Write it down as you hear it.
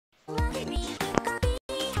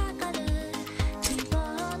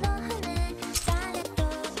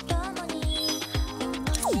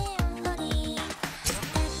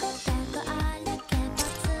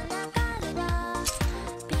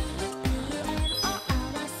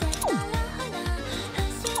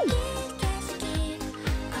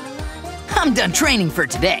I'm done training for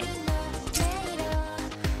today.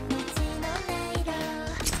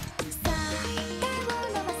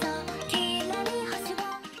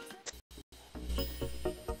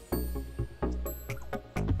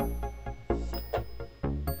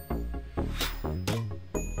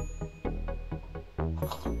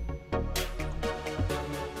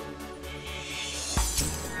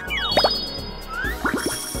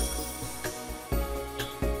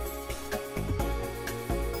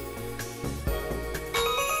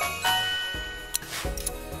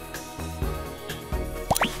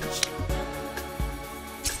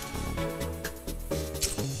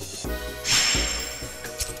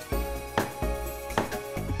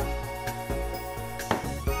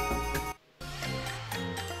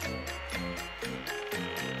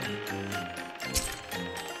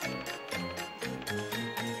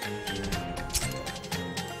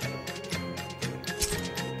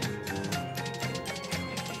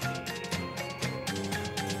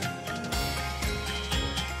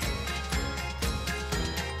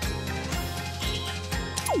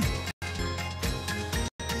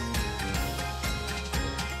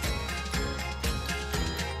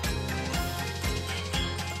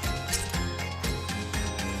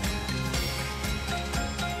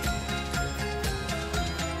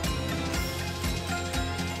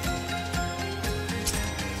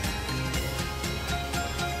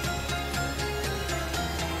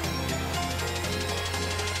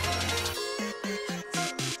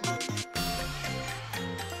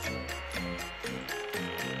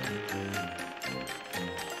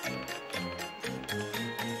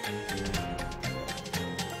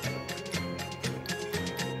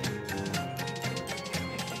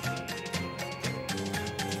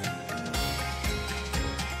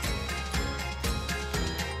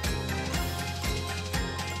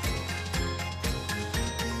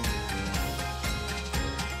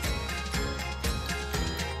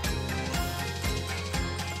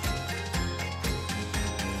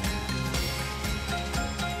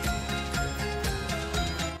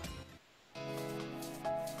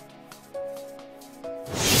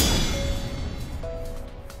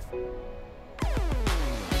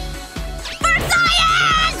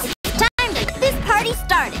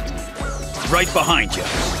 Right behind you.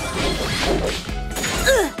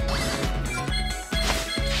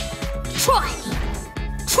 Try.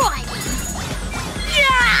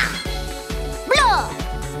 Yeah! Blah!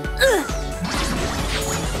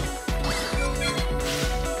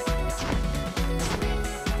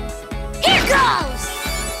 Here goes!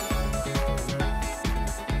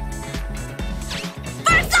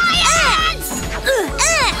 For science!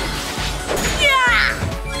 Yeah!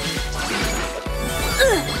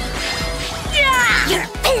 You're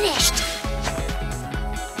finished!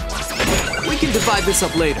 We can divide this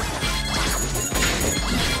up later.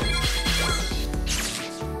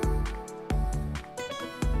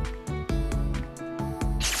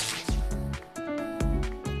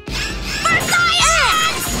 For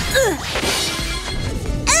science!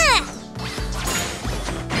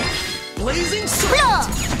 Blazing sword!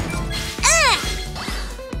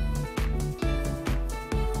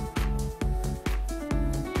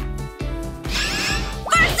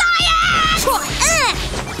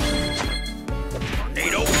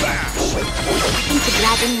 I think the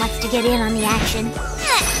dragon wants to get in on the action.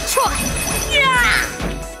 Try! Yeah!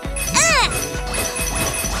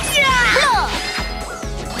 Yeah!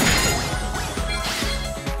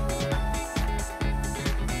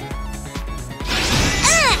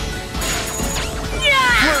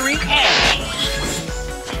 Flurry edge.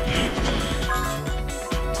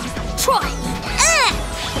 Try!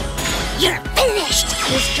 You're finished!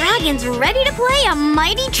 This dragon's ready to play a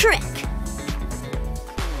mighty trick.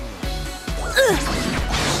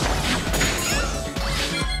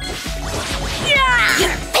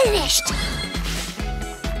 You're finished!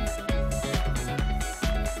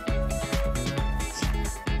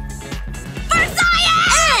 For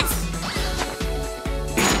science!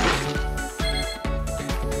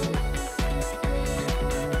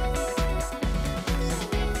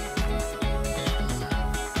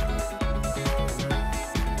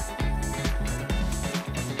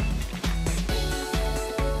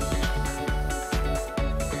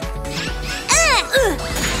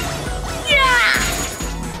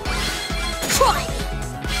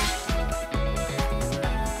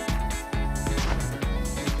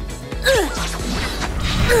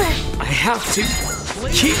 I have to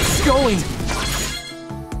keep going.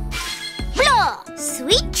 Blah!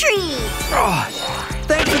 Sweet treat! Oh,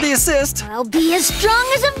 thanks for the assist. I'll be as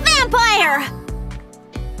strong as a vampire!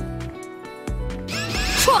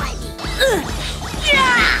 Try!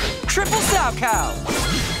 Yeah! Triple sow cow.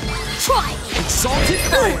 Try! Exalted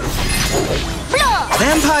fire. Blah!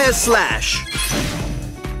 Vampire Slash.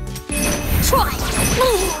 Try!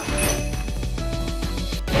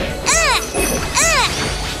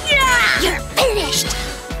 Yeah! You're finished!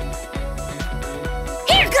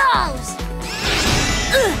 Here goes!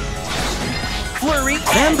 Flurry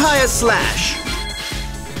edge. Vampire Slash.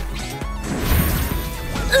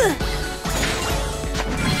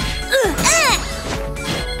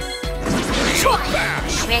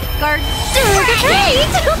 Trick or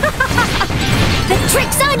treat! The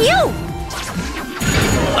trick's on you!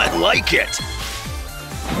 I like it.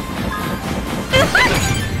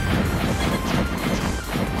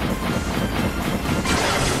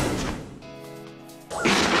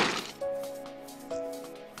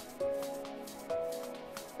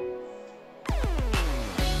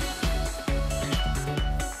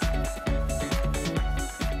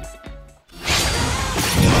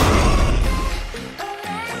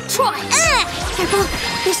 Try! Careful!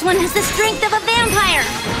 This one has the strength of a vampire!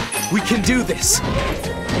 We can do this.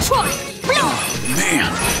 Try!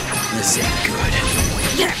 Man, this ain't good.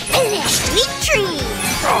 You're finished! Sweet tree!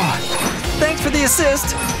 Oh, thanks for the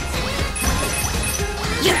assist.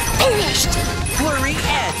 You're finished! Flurry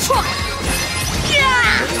edge. Try!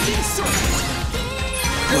 Yeah!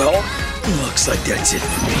 Well, looks like that's it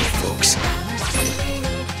for me, folks.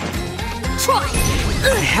 Try!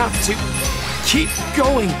 I have to keep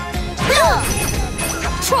going.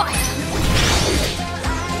 Try!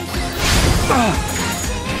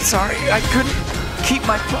 Sorry, I couldn't keep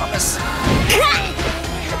my promise.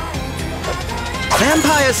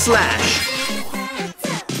 Vampire Slash.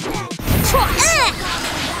 Try!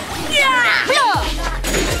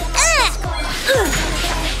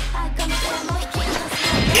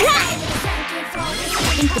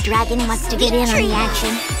 I think the dragon wants to get in on the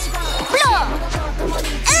action.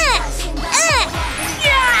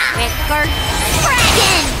 Trick or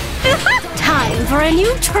dragon! Time for a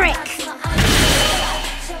new trick!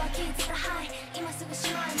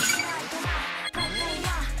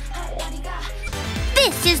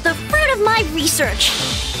 This is the fruit of my research!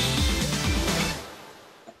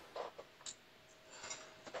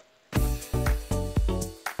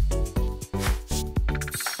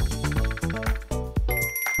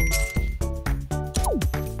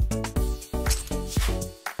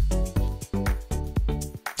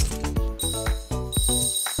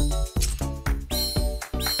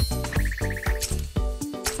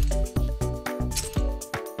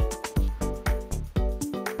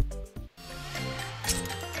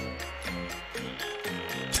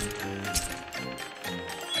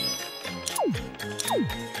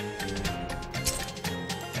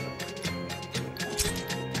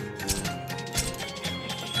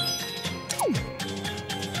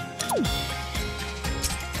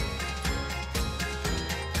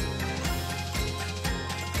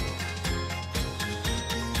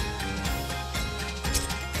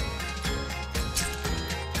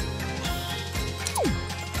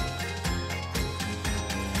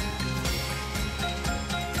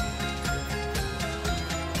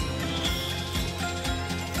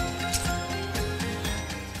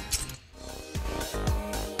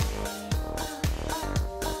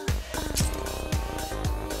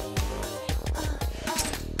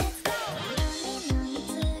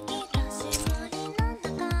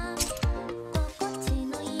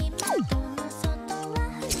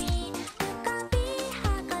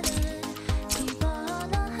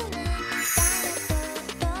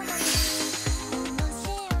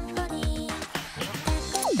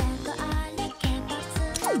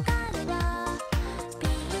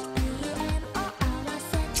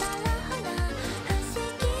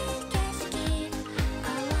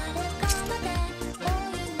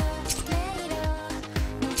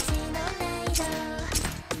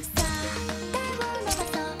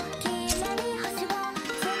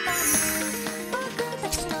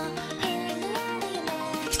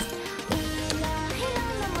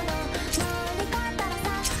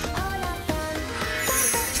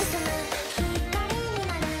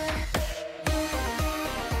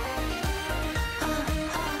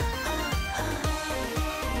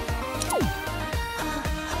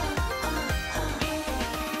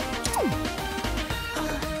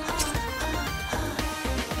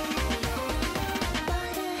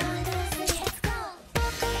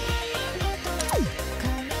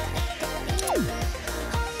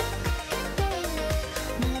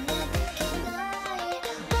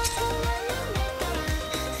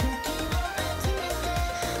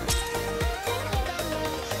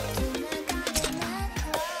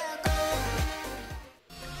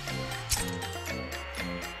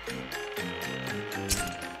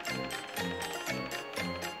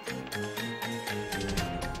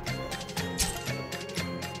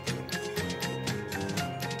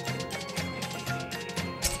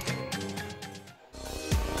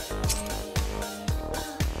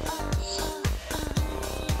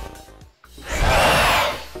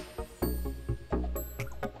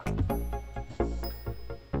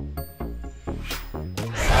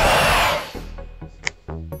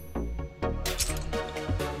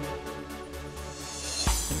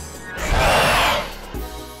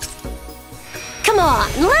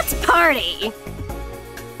 on, let's party!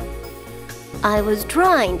 I was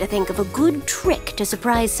trying to think of a good trick to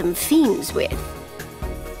surprise some fiends with.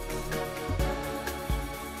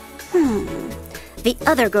 The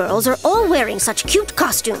other girls are all wearing such cute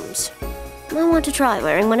costumes. I want to try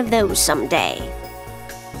wearing one of those someday.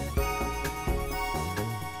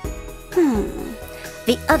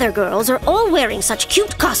 The other girls are all wearing such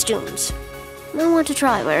cute costumes. I want to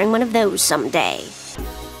try wearing one of those someday.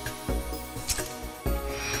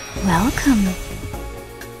 Welcome.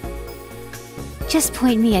 Just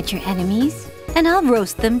point me at your enemies, and I'll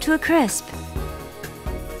roast them to a crisp.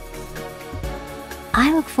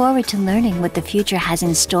 I look forward to learning what the future has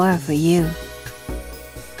in store for you.